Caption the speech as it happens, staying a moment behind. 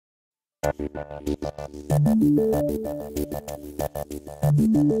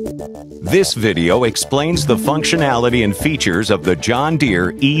This video explains the functionality and features of the John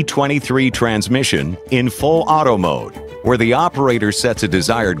Deere e23 transmission in full auto mode, where the operator sets a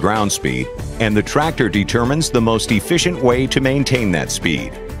desired ground speed and the tractor determines the most efficient way to maintain that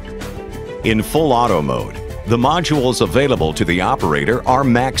speed. In full auto mode, the modules available to the operator are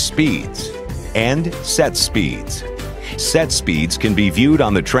max speeds and set speeds. Set speeds can be viewed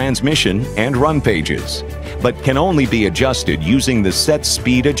on the transmission and run pages, but can only be adjusted using the set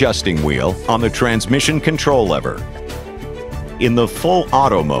speed adjusting wheel on the transmission control lever. In the full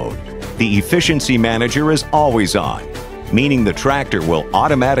auto mode, the efficiency manager is always on, meaning the tractor will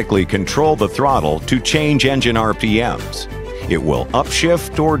automatically control the throttle to change engine RPMs. It will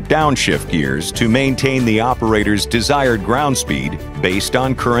upshift or downshift gears to maintain the operator's desired ground speed based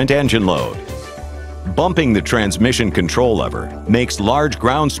on current engine load. Bumping the transmission control lever makes large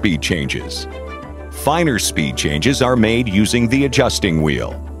ground speed changes. Finer speed changes are made using the adjusting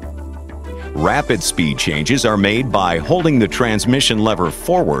wheel. Rapid speed changes are made by holding the transmission lever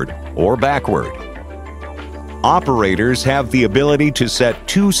forward or backward. Operators have the ability to set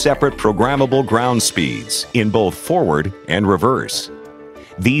two separate programmable ground speeds in both forward and reverse.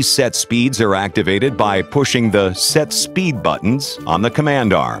 These set speeds are activated by pushing the Set Speed buttons on the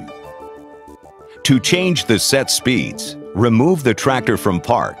command arm. To change the set speeds, remove the tractor from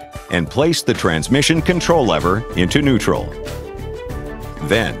park and place the transmission control lever into neutral.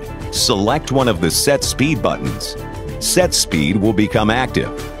 Then, select one of the Set Speed buttons. Set Speed will become active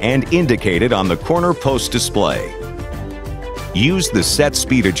and indicated on the corner post display. Use the Set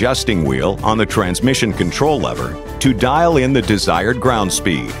Speed adjusting wheel on the transmission control lever to dial in the desired ground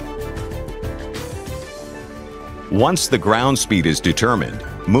speed. Once the ground speed is determined,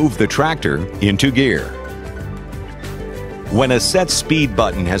 move the tractor into gear. When a Set Speed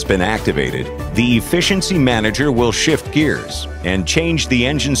button has been activated, the Efficiency Manager will shift gears and change the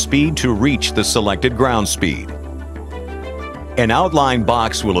engine speed to reach the selected ground speed. An outline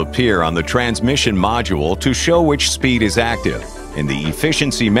box will appear on the transmission module to show which speed is active, and the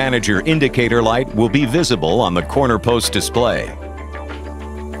Efficiency Manager indicator light will be visible on the corner post display.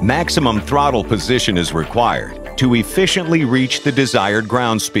 Maximum throttle position is required to efficiently reach the desired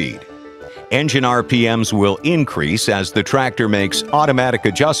ground speed. Engine RPMs will increase as the tractor makes automatic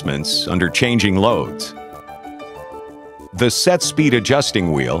adjustments under changing loads. The Set Speed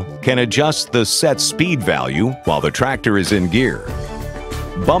adjusting wheel can adjust the set speed value while the tractor is in gear.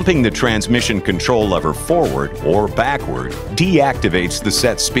 Bumping the transmission control lever forward or backward deactivates the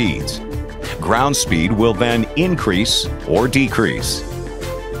set speeds. Ground speed will then increase or decrease.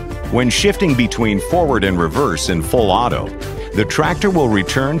 When shifting between forward and reverse in full auto, the tractor will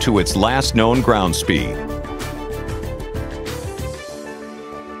return to its last known ground speed.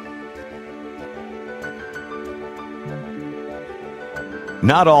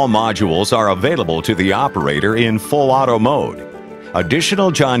 Not all modules are available to the operator in full auto mode. Additional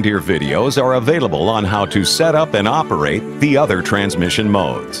John Deere videos are available on how to set up and operate the other transmission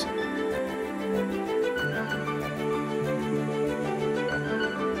modes.